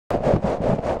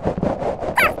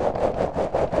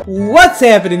What's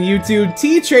happening, YouTube?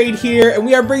 T-Trade here, and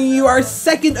we are bringing you our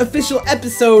second official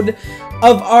episode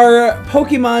of our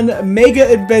Pokemon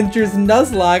Mega Adventures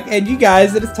Nuzlocke. And you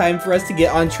guys, it is time for us to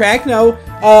get on track now.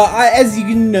 As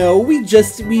you know, we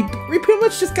pretty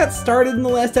much just got started in the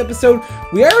last episode.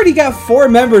 We already got 4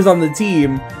 members on the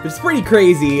team, which is pretty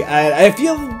crazy. I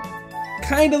feel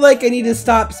kind of like I need to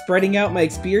stop spreading out my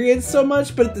experience so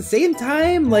much, but at the same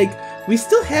time, like, we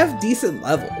still have decent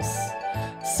levels.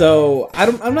 So,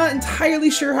 I'm not entirely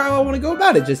sure how I want to go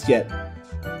about it just yet.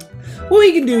 What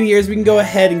we can do here is we can go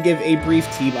ahead and give a brief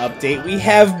team update. We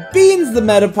have Beans the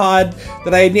Metapod,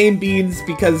 that I named Beans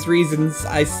because reasons.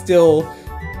 I still,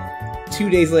 2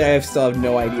 days later, I still have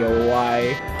no idea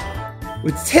why.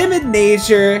 With Timid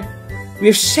Nature, we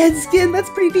have Shedskin,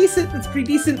 that's pretty decent,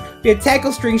 We have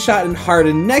Tackle, String Shot, and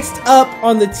Harden. Next up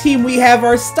on the team, we have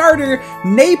our starter,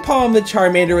 Napalm the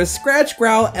Charmander with Scratch,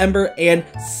 Growl, Ember, and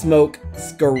Smoke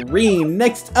Scream.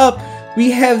 Next up,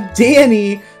 we have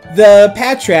Danny the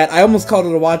Patrat. I almost called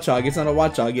it a Watchog. It's not a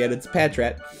Watchog yet, it's a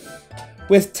Patrat.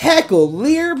 With Tackle,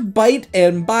 Leer, Bite,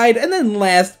 and Bide. And then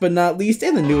last but not least,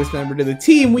 and the newest member to the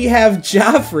team, we have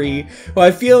Joffrey, who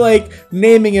I feel like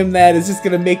naming him that is just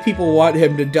going to make people want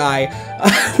him to die,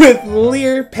 with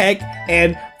Leer, Peck,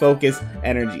 and Focus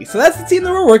Energy. So that's the team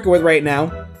that we're working with right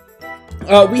now.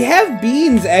 We have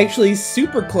Beans actually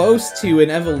super close to an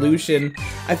evolution.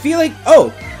 I feel like, I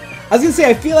was going to say,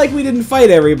 I feel like we didn't fight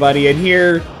everybody, and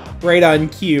here, right on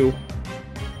cue.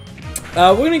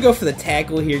 We're gonna go for the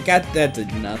Tackle here. Got that to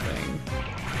nothing.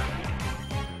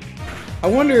 I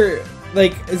wonder,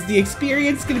 like, is the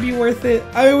experience gonna be worth it?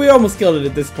 I mean, we almost killed it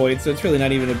at this point, so it's really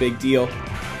not even a big deal.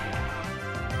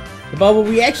 The bubble,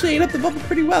 we actually ate up the bubble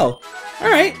pretty well.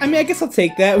 Alright, I mean, I guess I'll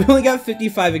take that. We only got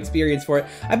 55 experience for it.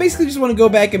 I basically just want to go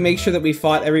back and make sure that we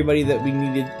fought everybody that we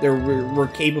needed, or were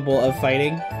capable of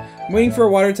fighting. I'm waiting for a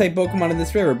water-type Pokemon in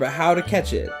this river, but how to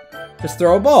catch it? Just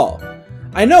throw a ball.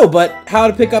 I know, but how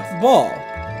to pick up the ball?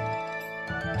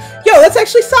 Yo, that's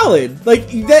actually solid. Like,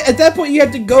 at that point, you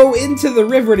have to go into the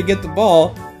river to get the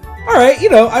ball. Alright, you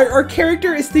know, our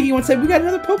character is thinking one side, we got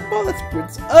another Pokeball?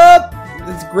 That's up!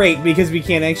 That's great, because we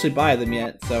can't actually buy them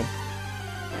yet, so.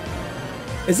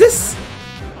 Is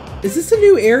this a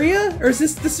new area? Or is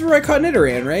this is where I caught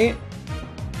Nidoran, right?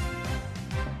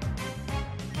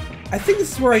 I think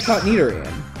this is where I caught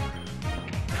Nidoran.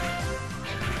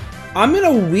 I'm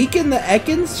gonna weaken the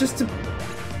Ekans just to...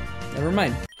 Never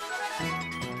mind.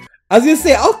 I was gonna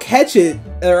say, I'll catch it,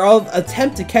 or I'll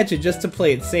attempt to catch it just to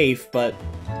play it safe, but...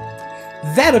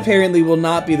 that apparently will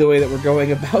not be the way that we're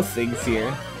going about things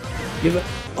here. You have a...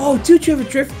 Oh, dude, you have a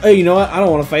Drift... Oh, you know what? I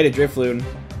don't want to fight a Drifloon.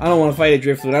 I don't want to fight a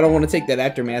Drifloon. I don't want to take that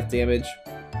aftermath damage.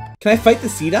 Can I fight the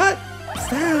Seedot?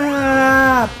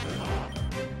 Stop!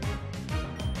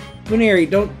 Lunari,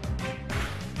 don't...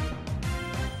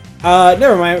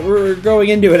 never mind. We're going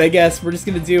into it, I guess. We're just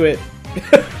gonna do it.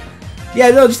 Yeah,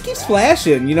 no, just keep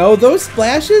splashing, you know? Those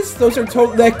splashes, those are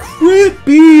total... That crit!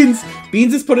 Beans!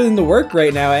 Beans is putting in the work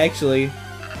right now, actually.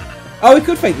 Oh, we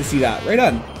could fight the Seedot. Right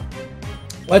on.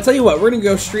 Well, I'll tell you what. We're gonna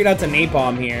go straight out to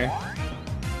Napalm here.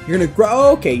 You're gonna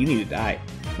grow... Okay, you need to die.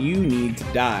 You need to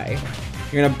die.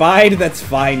 You're gonna bide? That's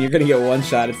fine. You're gonna get one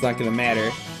shot. It's not gonna matter.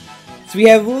 So we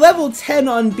have level 10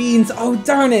 on Beans. Oh,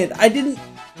 darn it. I didn't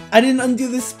undo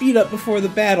the speed up before the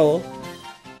battle.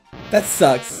 That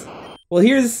sucks. Well,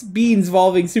 here's Beans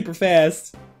evolving super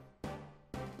fast.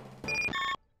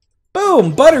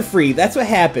 Boom! Butterfree! That's what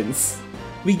happens.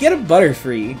 We get a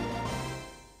Butterfree.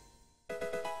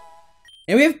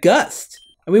 And we have Gust.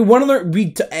 And we want to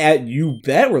learn... you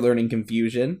bet we're learning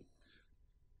Confusion.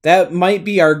 That might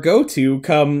be our go-to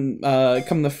come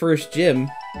the first gym.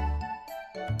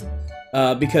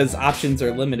 Because options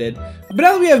are limited. But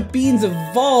now that we have Beans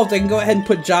evolved, I can go ahead and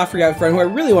put Joffrey out front, who I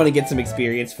really want to get some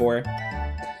experience for.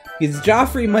 Because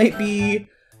Joffrey might be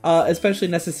especially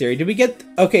necessary. Did we get...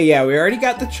 Okay, yeah, we already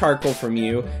got the charcoal from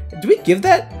you. Did we give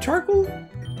that charcoal?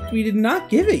 We did not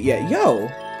give it yet. Yo,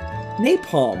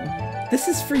 Napalm, this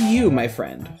is for you, my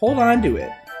friend. Hold on to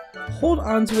it. Hold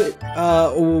on to it.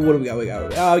 What do we got?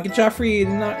 We get Joffrey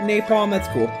and Napalm. That's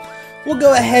cool. We'll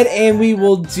go ahead and we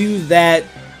will do that.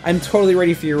 I'm totally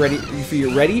ready for your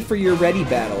ready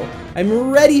battle.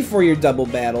 I'm ready for your double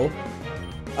battle.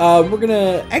 We're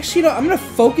gonna actually, I'm gonna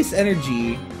focus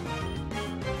energy,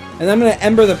 and I'm gonna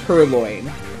Ember the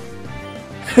Purloin.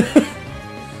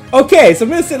 Okay, so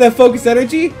I'm gonna say that focus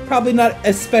energy probably not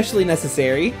especially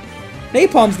necessary.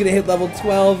 Napalm's gonna hit level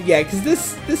 12, yeah, because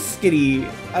this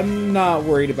Skitty, I'm not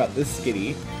worried about this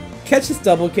Skitty. Catch this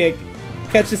double kick,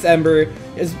 catch this Ember.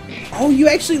 Oh, you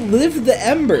actually lived the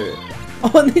Ember.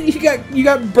 Oh, and then you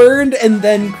got burned and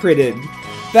then critted.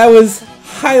 That was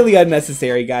highly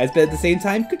unnecessary, guys, but at the same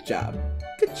time, good job.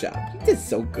 Good job. You did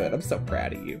so good. I'm so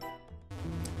proud of you.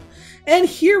 And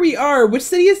here we are. Which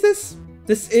city is this?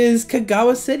 This is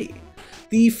Kagawa City.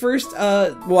 The first,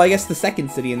 well, I guess the second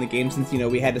city in the game since, you know,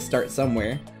 we had to start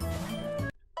somewhere.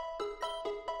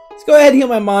 Let's go ahead and heal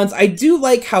my mons. I do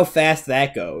like how fast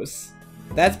that goes.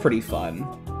 That's pretty fun.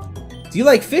 Do you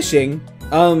like fishing?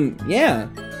 Yeah.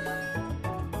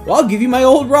 Well, I'll give you my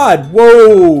old rod.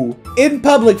 Whoa! In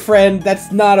public, friend,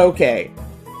 that's not okay.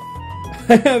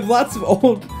 I have lots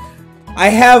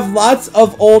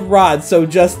of old rods, so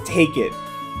just take it.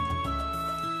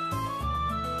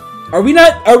 Are we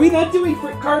not doing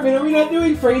Carmen? Are we not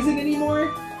doing phrasing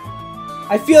anymore?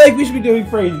 I feel like we should be doing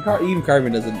phrasing. Even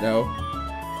Carmen doesn't know.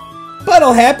 But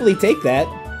I'll happily take that.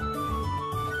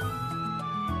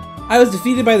 I was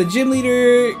defeated by the gym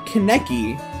leader,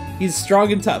 Kaneki. He's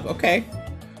strong and tough. Okay.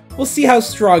 We'll see how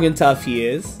strong and tough he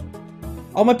is.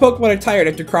 All my Pokemon are tired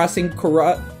after crossing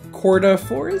Corda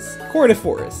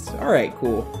Forest? Alright,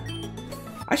 cool.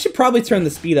 I should probably turn the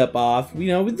speed up off. You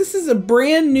know, this is a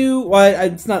brand new... Well,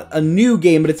 it's not a new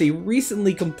game, but it's a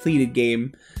recently completed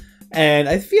game. And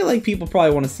I feel like people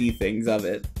probably want to see things of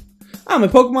it. Oh, my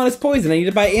Pokemon is poisoned. I need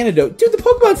to buy antidote. Dude, the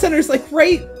Pokemon Center is like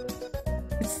right...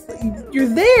 You're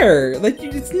there. Like,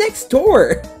 it's next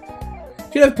door.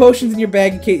 You should have potions in your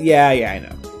bag in case... Yeah, I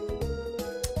know.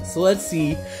 So let's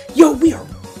see. Yo, we are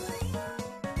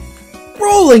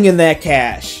rolling in that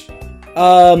cash.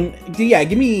 Yeah,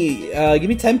 give me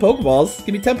 10 Pokeballs.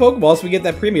 Give me 10 Pokeballs so we get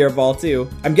that Premier Ball too.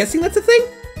 I'm guessing that's a thing?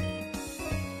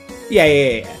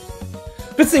 Yeah.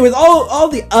 But see, with all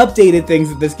the updated things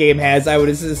that this game has, I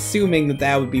was assuming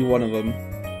that would be one of them.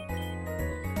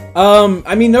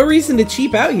 I mean, no reason to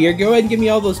cheap out here. Go ahead and give me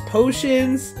all those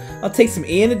potions. I'll take some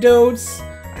antidotes.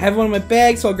 I have one in my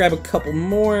bag, so I'll grab a couple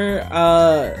more.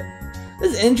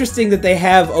 This is interesting that they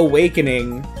have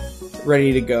Awakening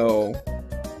ready to go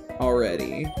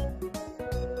already.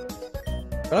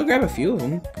 But I'll grab a few of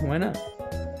them. Why not?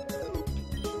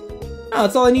 Oh,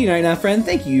 that's all I need right now, friend.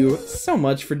 Thank you so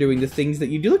much for doing the things that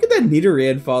you do. Look at that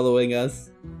Nidoran following us.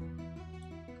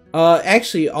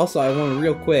 Actually, also, I want to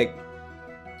real quick.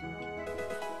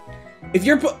 If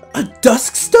you're a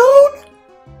Duskstone?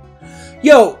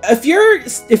 Yo,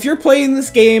 if you're playing this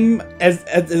game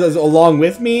as along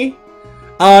with me,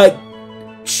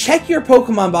 check your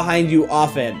Pokemon behind you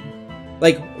often.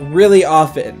 Like, really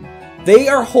often. They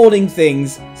are holding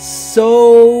things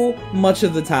so much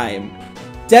of the time.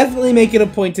 Definitely make it a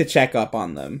point to check up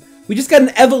on them. We just got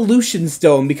an Evolution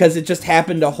Stone because it just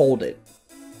happened to hold it.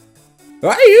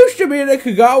 I used to be the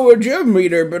Kagawa gym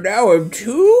leader, but now I'm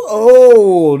too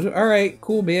old. Alright,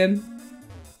 cool, man.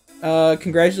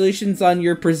 Congratulations on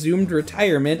your presumed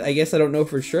retirement. I guess I don't know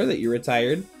for sure that you're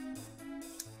retired.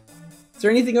 Is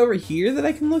there anything over here that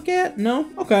I can look at? No?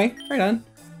 Okay, right on.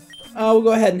 We'll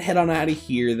go ahead and head on out of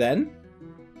here then.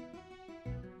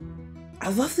 I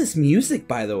love this music,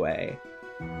 by the way.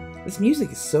 This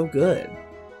music is so good.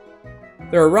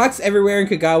 There are rocks everywhere in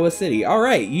Kagawa City.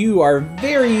 Alright, you are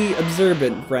very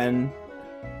observant, friend.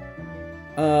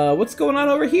 What's going on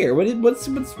over here? What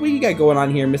you got going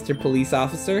on here, Mr. Police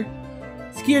Officer?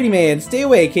 Security man, stay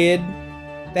away, kid.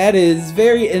 That is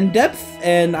very in-depth,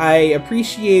 and I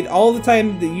appreciate all the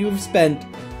time that you've spent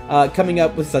coming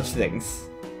up with such things.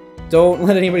 Don't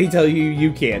let anybody tell you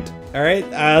you can't. Alright,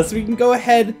 so we can go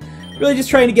ahead, really just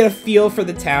trying to get a feel for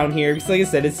the town here, because like I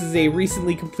said, this is a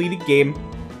recently completed game.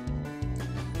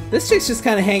 This chick's just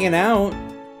kind of hanging out.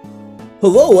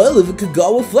 Hello, I live in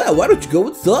Kagawa Flat. Why don't you go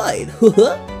inside?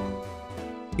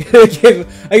 I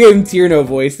gave him Tierno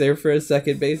voice there for a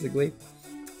second, basically.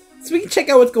 So we can check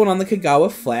out what's going on in the Kagawa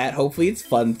Flat. Hopefully it's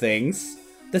fun things.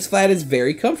 This flat is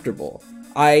very comfortable.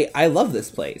 I love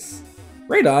this place.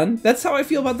 Right on. That's how I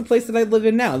feel about the place that I live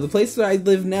in now. The place that I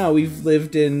live now, we've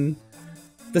lived in...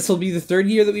 This will be the 3rd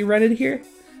year that we rented here.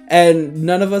 And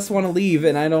none of us want to leave,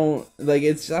 and I don't... Like,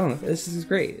 I don't know. This is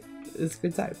great. It's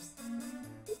good times.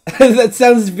 That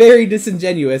sounds very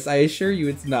disingenuous. I assure you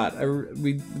it's not.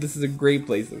 This is a great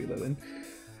place that we live in.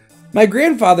 My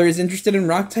grandfather is interested in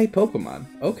rock-type Pokemon.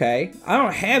 Okay. I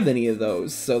don't have any of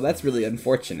those, so that's really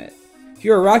unfortunate. If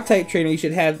you're a rock-type trainer, you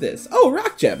should have this. Oh,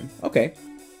 Rock Gem. Okay.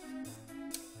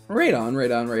 Right on.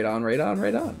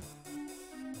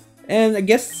 And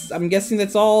I'm guessing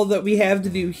that's all that we have to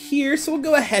do here, so we'll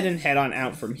go ahead and head on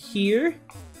out from here.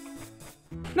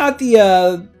 Not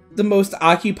the most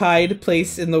occupied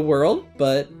place in the world,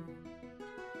 but,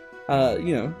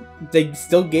 you know, they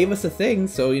still gave us a thing,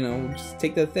 so, you know, we'll just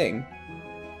take that thing.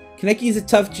 Kaneki's a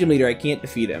tough gym leader, I can't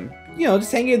defeat him. You know,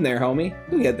 just hang in there, homie.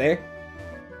 We'll get there.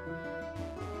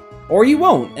 Or you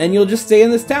won't, and you'll just stay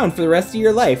in this town for the rest of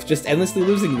your life, just endlessly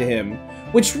losing to him.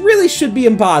 Which really should be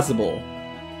impossible.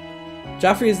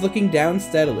 Joffrey is looking down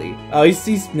steadily. Oh,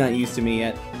 he's not used to me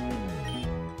yet.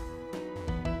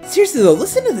 Seriously though,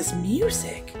 listen to this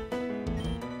music.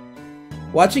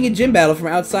 Watching a gym battle from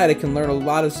outside, I can learn a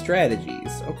lot of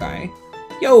strategies. Okay.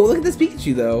 Yo, look at this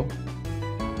Pikachu though.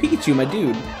 Pikachu, my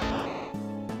dude.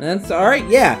 That's alright,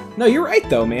 yeah. No, you're right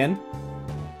though, man.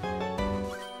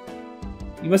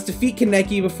 You must defeat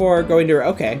Kaneki before going to...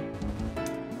 Okay.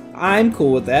 I'm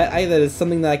cool with that. That is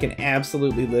something that I can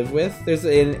absolutely live with. There's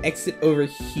an exit over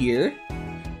here.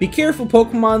 Be careful,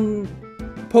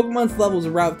 Pokemon's levels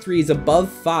of Route 3 is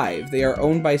above 5. They are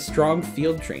owned by strong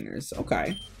field trainers.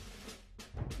 Okay.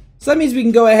 So that means we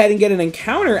can go ahead and get an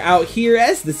encounter out here,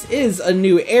 as this is a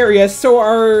new area. So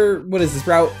our... What is this?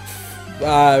 Route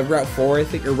 4, I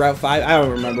think, or Route 5? I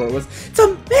don't remember what it was. It's a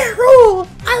Meryl!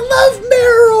 I love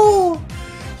Meryl!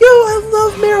 Yo, I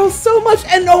love Meryl so much,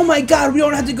 and oh my god, we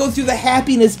don't have to go through the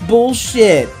happiness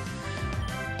bullshit.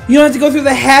 You don't have to go through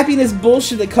the happiness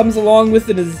bullshit that comes along with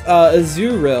an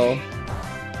Azurill.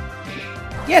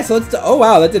 Yeah, so let's do— oh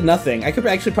wow, that did nothing. I could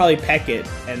actually probably peck it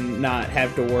and not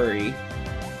have to worry.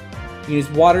 Use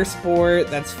Water Sport,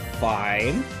 that's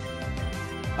fine.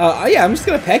 Yeah, I'm just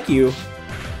gonna peck you.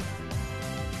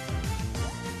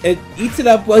 It eats it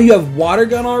up. Well, you have Water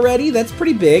Gun already? That's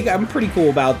pretty big. I'm pretty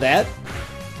cool about that.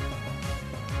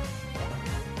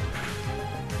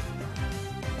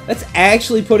 That's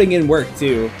actually putting in work,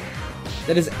 too.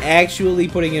 That is actually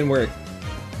putting in work.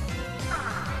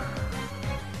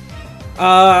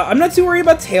 I'm not too worried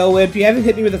about Tail Whip. You haven't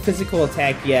hit me with a physical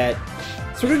attack yet.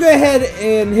 So we're gonna go ahead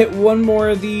and hit one more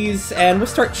of these, and we'll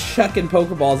start chucking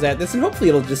Pokeballs at this, and hopefully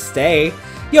it'll just stay.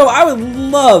 Yo, I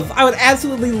would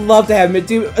absolutely love to have him.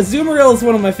 Dude, Azumarill is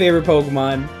one of my favorite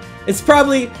Pokemon. It's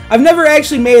probably— I've never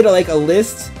actually made like a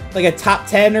list, like a top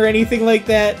 10 or anything like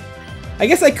that. I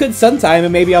guess I could sometime,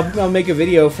 and maybe I'll make a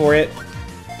video for it.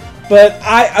 But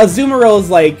Azumarill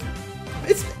is like,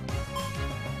 it's—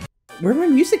 where'd my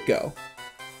music go?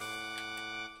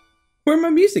 Where'd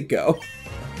my music go?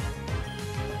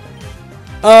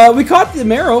 We caught the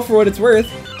Meryl for what it's worth.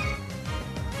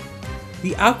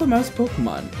 The Aqua Mouse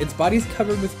Pokemon. Its body is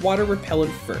covered with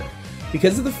water-repellent fur.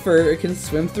 Because of the fur, it can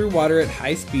swim through water at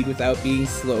high speed without being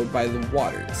slowed by the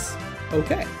waters.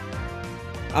 Okay.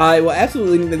 I will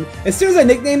absolutely— as soon as I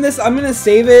nickname this, I'm gonna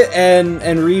save it and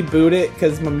reboot it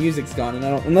because my music's gone, and I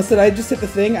don't— unless I just hit the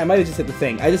thing. I might have just hit the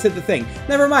thing. I just hit the thing.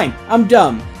 Never mind. I'm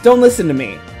dumb. Don't listen to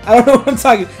me. I don't know what I'm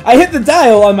talking— I hit the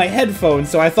dial on my headphones,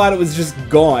 so I thought it was just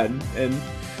gone. And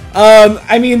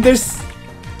I mean, there's—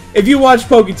 if you watch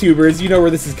PokeTubers, you know where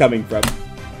this is coming from.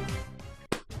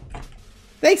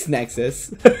 Thanks,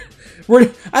 Nexus. I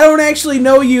don't actually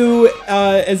know you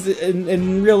as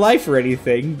in real life or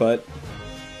anything, but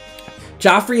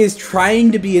Joffrey is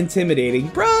trying to be intimidating.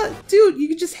 Bruh, dude, you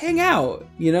can just hang out,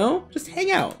 you know? Just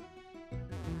hang out.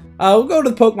 We'll go to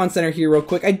the Pokemon Center here real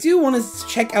quick. I do want to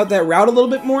check out that route a little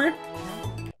bit more.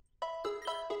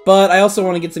 But I also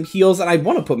want to get some heals, and I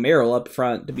want to put Meryl up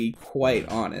front, to be quite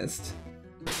honest.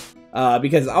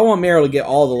 Because I want Meryl to get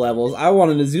all the levels. I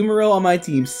want an Azumarill on my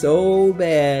team so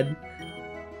bad.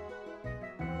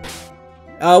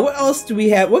 What else do we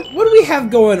have? What do we have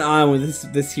going on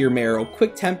with this here Meryl?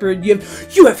 Quick-tempered.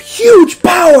 You have huge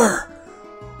power!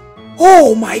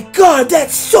 Oh my god,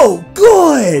 that's so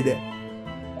good!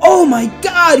 Oh my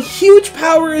god, huge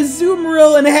power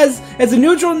Azumarill, and it has a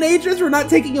neutral nature, so we're not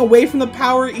taking away from the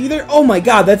power either. Oh my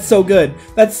god, that's so good.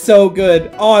 That's so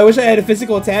good. Oh, I wish I had a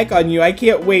physical attack on you. I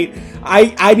can't wait.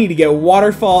 I need to get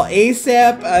Waterfall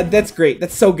ASAP. That's great.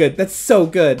 That's so good. That's so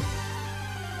good.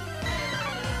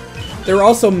 There are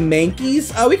also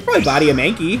Mankeys. We could probably body a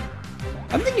Mankey.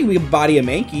 I'm thinking we could body a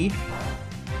Mankey.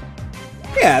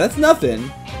 Yeah, that's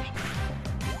nothing.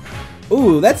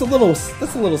 Ooh, that's a little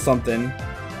something.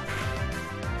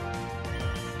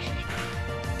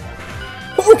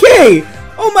 Okay!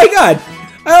 Oh my god!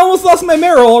 I almost lost my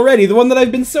Meryl already, the one that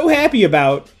I've been so happy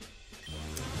about.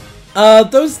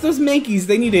 Those Mankeys,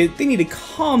 they need to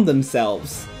calm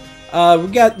themselves. We're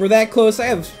that close. I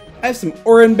have some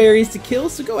Oran berries to kill,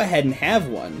 so go ahead and have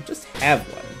one. Just have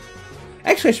one.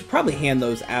 Actually, I should probably hand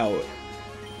those out.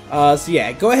 So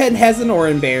yeah, go ahead and have an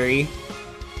Oran berry.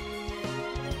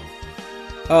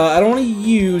 I don't want to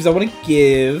use, I want to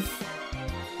give.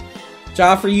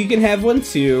 Joffrey, you can have one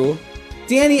too.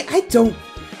 Danny, I don't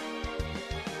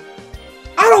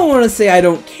want to say I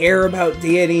don't care about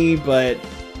Danny, but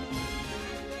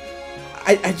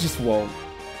I just won't.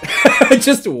 I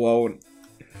just won't.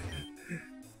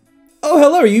 Oh,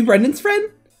 hello, are you Brendan's friend?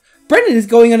 Brendan is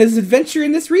going on his adventure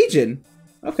in this region.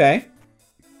 Okay.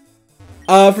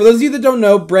 For those of you that don't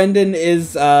know, Brendan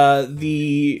is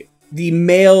the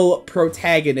male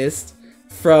protagonist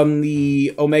from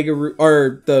the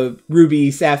the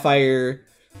Ruby Sapphire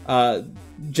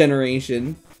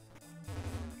generation.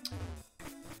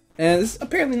 And there's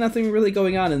apparently nothing really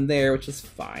going on in there, which is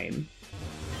fine.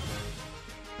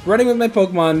 Running with my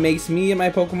Pokemon makes me and my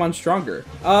Pokemon stronger.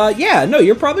 Yeah, no,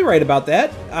 you're probably right about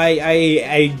that.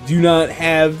 I do not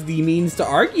have the means to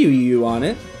argue you on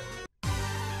it.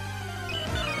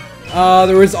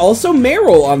 There was also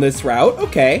Marill on this route.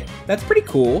 Okay, that's pretty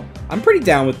cool. I'm pretty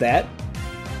down with that.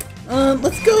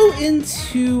 Let's go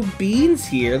into Beans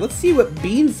here. Let's see what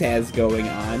Beans has going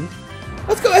on.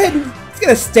 Let's go ahead and let's get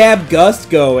a Stab Gust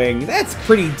going. That's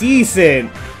pretty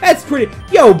decent. That's pretty...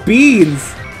 Yo,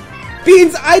 Beans!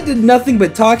 Beans, I did nothing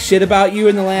but talk shit about you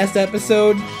in the last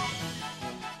episode.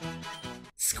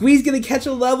 Squeeze gonna catch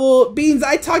a level. Beans,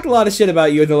 I talked a lot of shit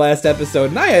about you in the last episode,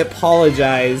 and I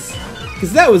apologize.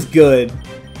 Because that was good.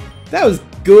 That was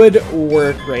good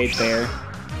work right there.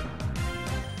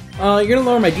 You're gonna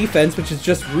lower my defense, which is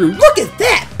just rude. Look at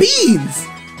that! Beans!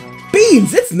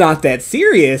 Beans, it's not that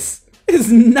serious. It's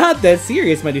not that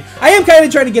serious, my dude. I am kind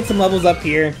of trying to get some levels up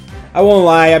here. I won't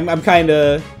lie, I'm kind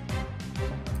of...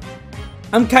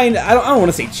 I don't want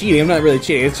to say cheating. I'm not really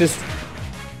cheating. It's just...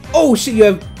 Oh, shit, you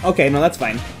have... Okay, no, that's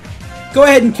fine. Go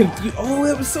ahead and... Oh,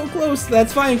 that was so close.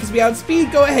 That's fine, because we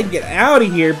outspeed. Go ahead and get out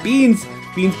of here. Beans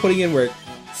putting in work.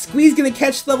 Squeeze gonna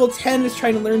catch level 10. Is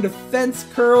trying to learn Defense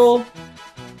Curl.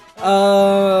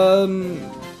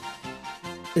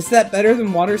 Is that better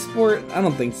than Water Sport? I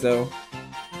don't think so.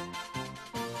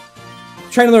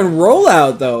 Trying to learn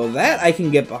Rollout, though. That I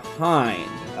can get behind.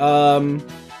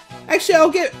 Actually, I'll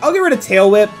get rid of Tail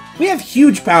Whip. We have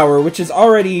huge power, which is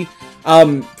already,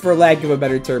 for lack of a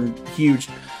better term, huge.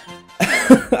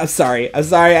 I'm sorry. I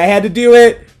had to do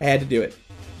it.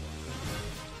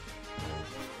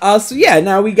 So yeah,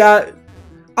 now we got.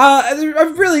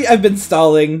 I've been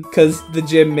stalling because the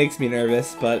gym makes me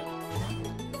nervous, but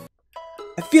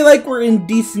I feel like we're in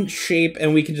decent shape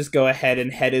and we can just go ahead and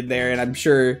head in there. And I'm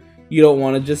sure you don't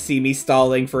want to just see me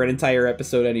stalling for an entire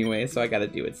episode anyway, so I got to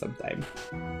do it sometime.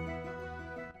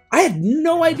 I had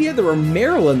no idea there were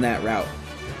Marill in that route.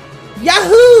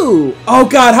 Yahoo! Oh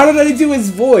god, how did I do his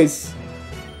voice?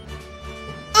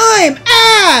 I'm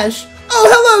Ash! Oh,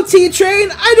 hello, T-Train!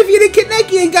 I defeated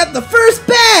Kaneki and got the first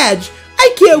badge!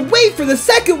 I can't wait for the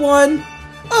second one!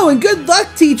 Oh, and good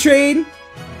luck, T-Train!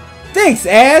 Thanks,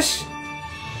 Ash!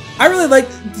 I really like...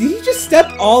 Did he just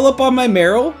step all up on my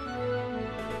Marill?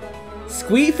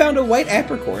 Squee found a white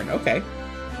apricorn. Okay.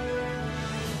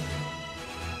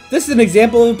 This is an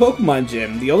example of a Pokemon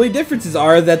gym. The only differences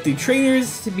are that the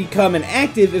trainers become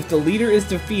inactive if the leader is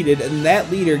defeated, and that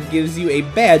leader gives you a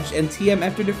badge and TM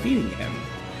after defeating him.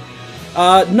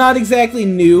 Not exactly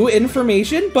new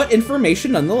information, but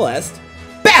information nonetheless.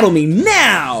 Battle me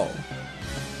now!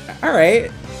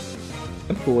 Alright.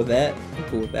 I'm cool with that.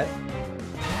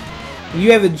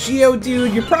 You have a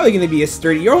Geodude, you're probably going to be a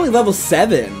sturdy. You're only level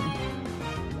 7.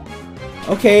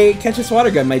 Okay, catch this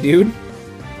water gun, my dude.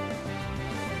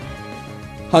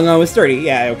 Hung on with sturdy.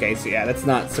 Yeah, okay, so yeah, that's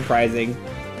not surprising.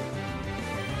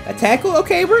 A tackle?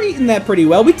 Okay, we're eating that pretty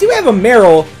well. We do have a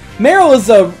Marill. Marill is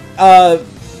a,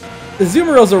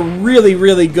 Azumarill's a really,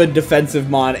 really good defensive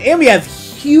mon. And we have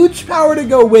huge power to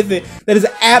go with it. That is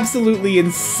absolutely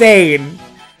insane.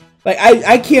 Like,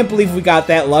 I can't believe we got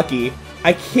that lucky.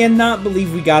 I cannot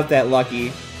believe we got that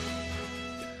lucky.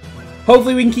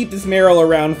 Hopefully we can keep this Marill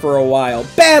around for a while.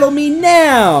 Battle me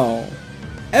now!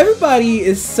 Everybody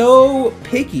is so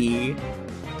picky.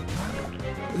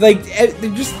 Like,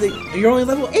 they're just... You're only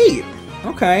level 8.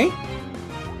 Okay.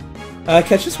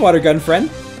 Catch this water gun, friend.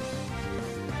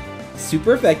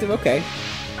 Super effective, okay.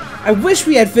 I wish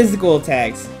we had physical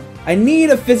attacks. I need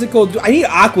a physical... I need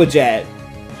Aqua Jet.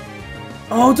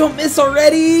 Oh, don't miss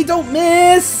already! Don't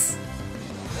miss!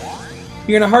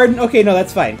 You're gonna harden... Okay, no,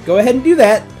 that's fine. Go ahead and do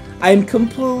that. I'm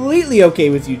completely okay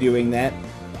with you doing that.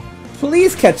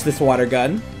 Please catch this water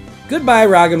gun. Goodbye,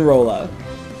 Roggenrola.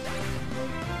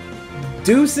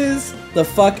 Deuces the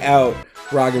fuck out,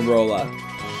 Roggenrola.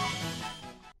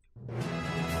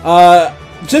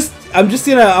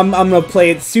 I'm gonna play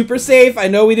it super safe. I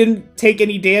know we didn't take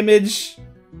any damage,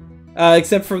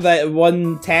 except for that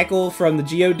one tackle from the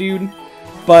Geodude,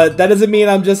 but that doesn't mean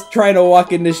I'm just trying to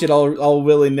walk into shit all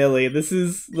willy-nilly. This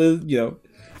is, you know...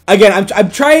 Again,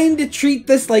 I'm trying to treat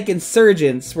this like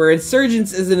Insurgents, where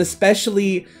Insurgents is an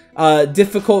especially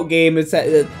difficult game. It's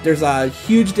there's a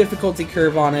huge difficulty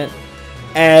curve on it,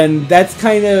 and that's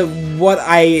kind of what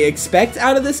I expect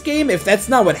out of this game. If that's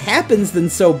not what happens, then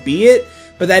so be it,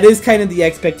 but that is kind of the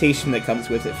expectation that comes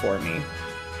with it for me.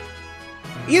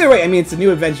 Either way, I mean, it's a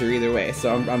new adventure either way,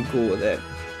 so I'm cool with it.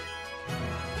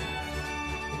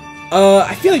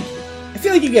 I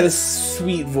feel like you get a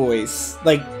sweet voice.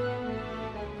 Like,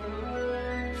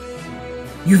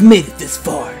 you've made it this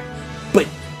far, but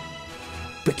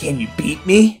can you beat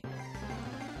me?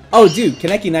 Oh, dude,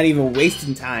 Kaneki not even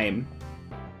wasting time.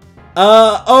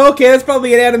 Okay, that's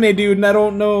probably an anime dude, and I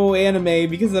don't know anime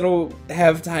because I don't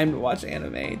have time to watch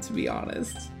anime, to be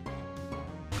honest.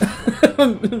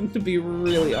 To be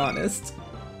really honest.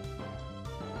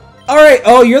 Alright,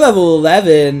 oh, you're level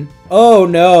 11. Oh,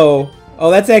 no.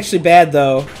 Oh, that's actually bad,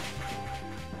 though.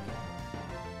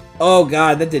 Oh,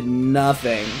 God, that did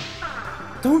nothing.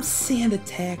 Don't sand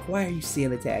attack. Why are you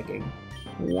sand attacking?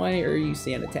 Why are you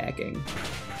sand attacking?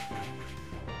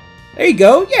 There you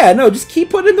go. Yeah, no, just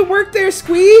keep putting in the work there,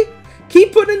 Squee.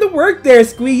 Keep putting in the work there,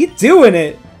 Squee. You're doing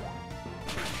it.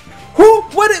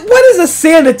 What is a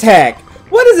sand attack?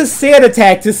 What is a sand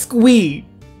attack to Squee?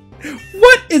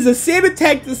 What is a sand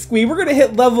attack to Squee? We're gonna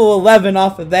hit level 11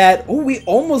 off of that. Oh, we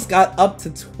almost got up to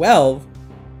 12.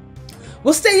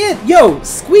 We'll stay in. Yo,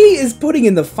 Squee is putting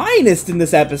in the finest in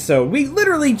this episode. We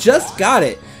literally just got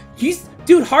it.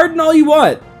 Dude, harden all you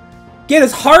want. Get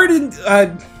as hard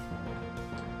and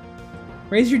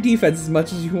raise your defense as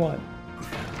much as you want.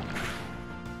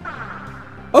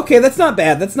 Okay, that's not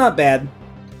bad. That's not bad.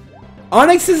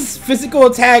 Onyx's physical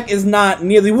attack is not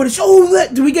nearly what it should. Oh,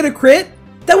 do we get a crit?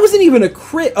 That wasn't even a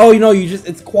crit. Oh, you know,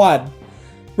 it's quad.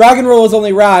 Rock and roll is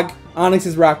only rock. Onyx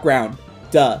is rock ground.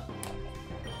 Duh.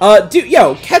 Dude,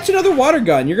 yo, catch another water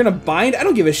gun. You're gonna bind? I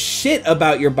don't give a shit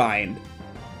about your bind.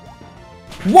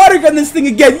 Water gun this thing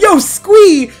again. Yo,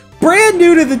 Squee, brand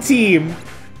new to the team.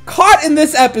 Caught in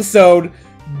this episode,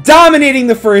 dominating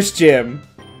the first gym.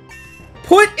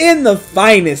 Put in the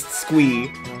finest, Squee.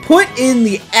 Put in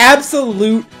the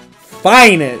absolute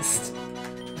finest.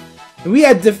 And we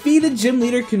have defeated Gym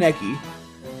Leader Kaneki.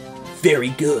 Very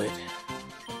good.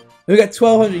 We got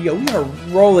 1,200. Yo, we are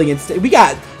rolling in. We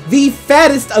got the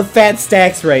fattest of fat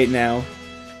stacks right now.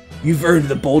 You've earned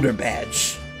the Boulder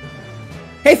Badge.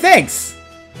 Hey, thanks.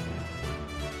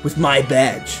 With my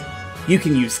badge, you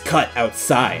can use Cut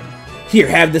outside. Here,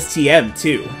 have this TM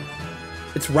too.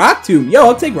 It's Rock Tomb. Yo,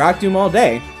 I'll take Rock Tomb all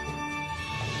day.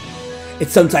 It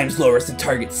sometimes lowers the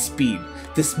target's speed.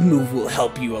 This move will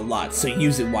help you a lot, so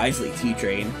use it wisely,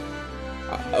 T-Train.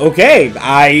 Okay,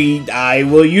 I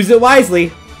will use it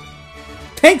wisely.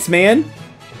 Thanks, man.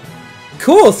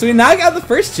 Cool, so we now got the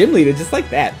first gym leader, just like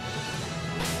that.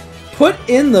 Put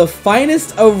in the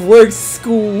finest of work,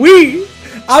 Squee.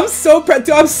 I'm so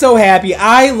happy.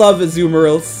 I love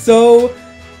Azumarill so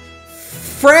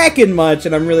frackin' much,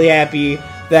 and I'm really happy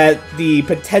that the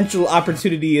potential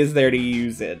opportunity is there to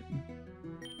use it.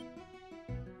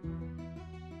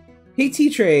 Hey,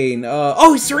 T-Train.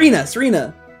 Oh, Serena.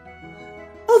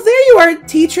 Oh, there you are,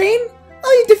 T-Train.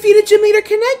 Oh, you defeated Gym Leader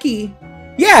Kaneki.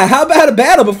 Yeah, how about a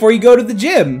battle before you go to the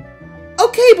gym?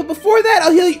 Okay, but before that,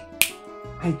 I'll heal you.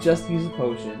 I just used a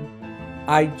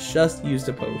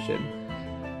potion.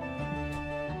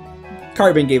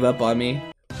 Carbon gave up on me.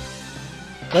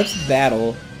 Let's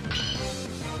battle.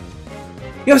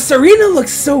 Yo, Serena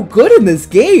looks so good in this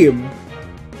game.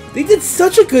 They did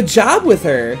such a good job with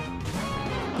her.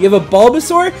 You have a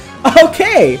Bulbasaur?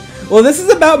 Okay. Well, this is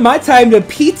about my time to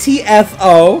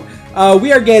PTFO.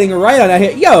 We are getting right on that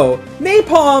hit. Yo,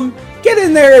 Napalm, get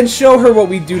in there and show her what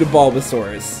we do to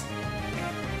Bulbasaurs.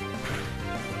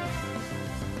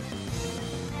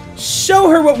 Show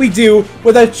her what we do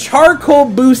with a charcoal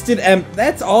boosted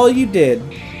That's all you did.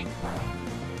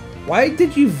 Why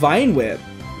did you Vine Whip?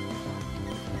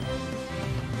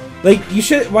 Like,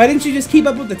 why didn't you just keep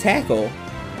up with the tackle?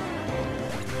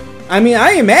 I mean,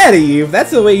 I ain't mad at you. If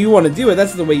that's the way you want to do it,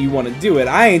 that's the way you want to do it.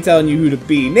 I ain't telling you who to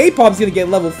be. Napalm's gonna get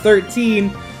level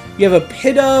 13. You have a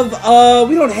Pit of,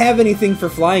 we don't have anything for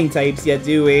flying types yet,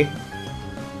 do we?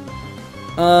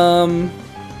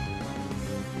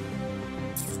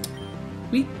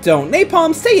 We don't.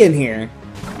 Napalm, stay in here.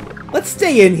 Let's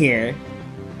stay in here.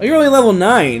 Oh, you're only level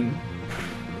 9.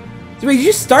 So wait, did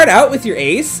you start out with your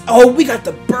ace? Oh, we got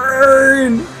the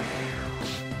burn!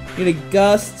 You're gonna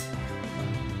Gust.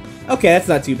 Okay, that's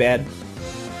not too bad.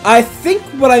 I think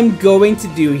what I'm going to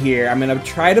do here, I'm gonna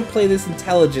try to play this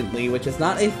intelligently, which is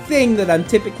not a thing that I'm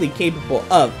typically capable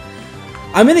of.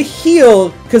 I'm gonna heal,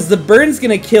 because the burn's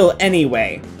gonna kill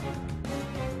anyway.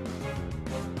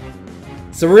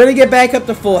 So we're gonna get back up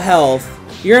to full health.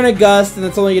 You're gonna Gust, and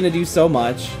it's only gonna do so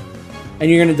much. And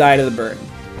you're gonna die to the burn.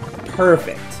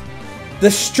 Perfect. The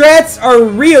strats are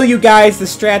real, you guys. The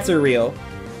strats are real.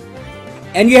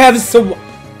 And you have some...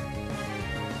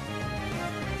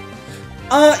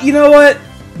 you know what?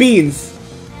 Beans.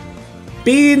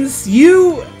 Beans,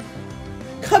 you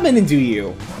come in and do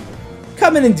you.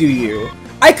 Come in and do you.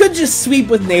 I could just sweep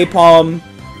with Napalm.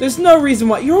 There's no reason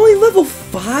why. You're only level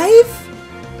 5?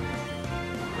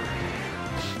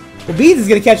 Well, Beans is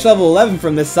gonna catch level 11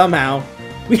 from this somehow.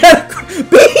 We gotta...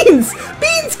 Beans!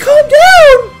 Beans, calm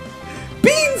down!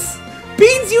 Beans!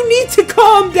 Beans, you need to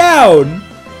calm down!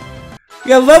 We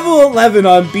got level 11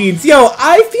 on Beans. Yo,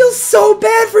 I feel so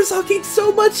bad for talking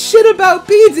so much shit about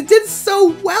Beans. It did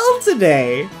so well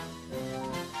today.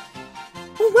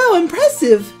 Oh, wow,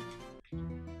 impressive.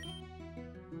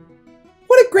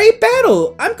 What a great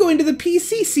battle. I'm going to the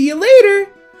PC. See you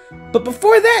later. But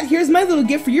before that, here's my little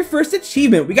gift for your first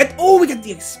achievement. We got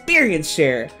the experience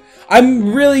share.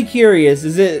 I'm really curious.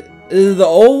 Is it the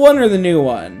old one or the new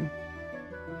one?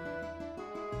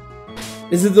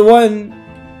 Is it the one...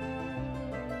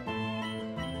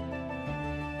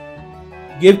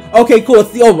 Okay, cool. It's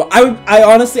the old one. I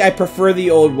honestly, I prefer the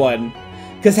old one,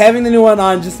 because having the new one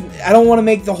on I don't want to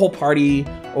make the whole party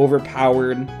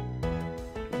overpowered.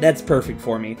 That's perfect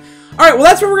for me. All right, well,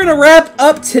 that's where we're gonna wrap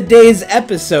up today's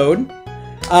episode.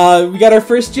 We got our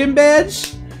first gym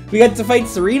badge. We got to fight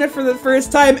Serena for the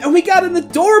first time, and we got an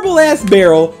adorable ass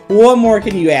barrel. What more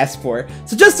can you ask for?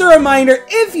 So just a reminder,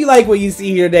 if you like what you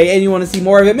see here today and you want to see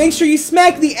more of it, make sure you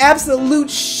smack the absolute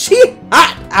shit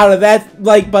out of that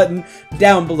like button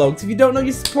down below. Because if you don't know,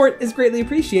 your support is greatly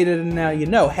appreciated, and now you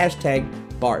know. Hashtag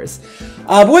bars.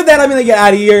 But with that, I'm gonna get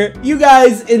out of here. You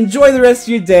guys enjoy the rest of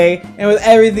your day, and with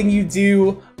everything you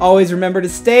do, always remember to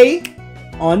stay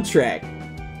on track.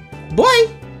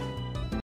 Bye!